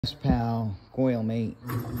Presspal Coilmate.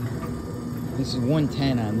 This is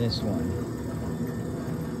 110 on this one.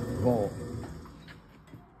 Volt.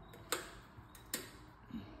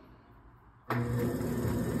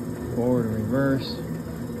 Forward and reverse.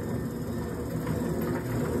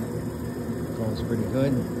 Goes pretty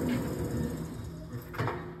good.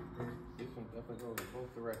 This one definitely goes in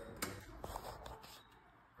both directions.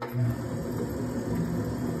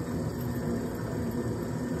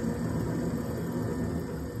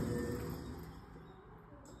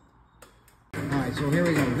 Alright, so here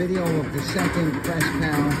we go. Video of the second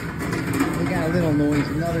Presspal. We got a little noise,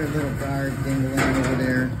 another little guard dangling over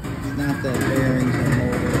there. It's not the bearings or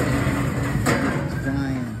motor. It's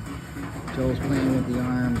flying. Joe's playing with the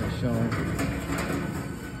arm to show.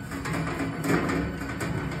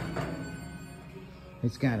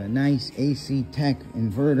 It's got a nice AC Tech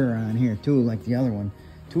inverter on here too, like the other one.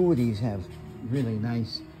 Two of these have really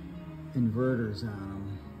nice inverters on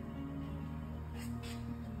them.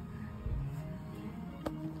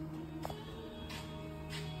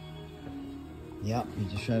 Yep, you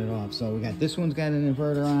just shut it off. So we got this one's got an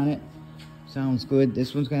inverter on it. Sounds good.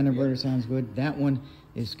 This one's got an inverter, sounds good. That one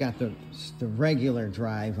is got the regular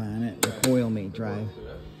drive on it, the Coilmate drive,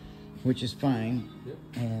 which is fine.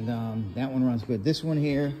 And that one runs good. This one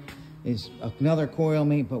here is another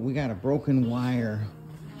Coilmate, but we got a broken wire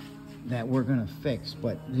that we're gonna fix.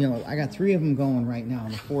 But you know, I got 3 of them going right now,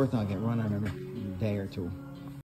 and the 4th I'll get running in a day or 2.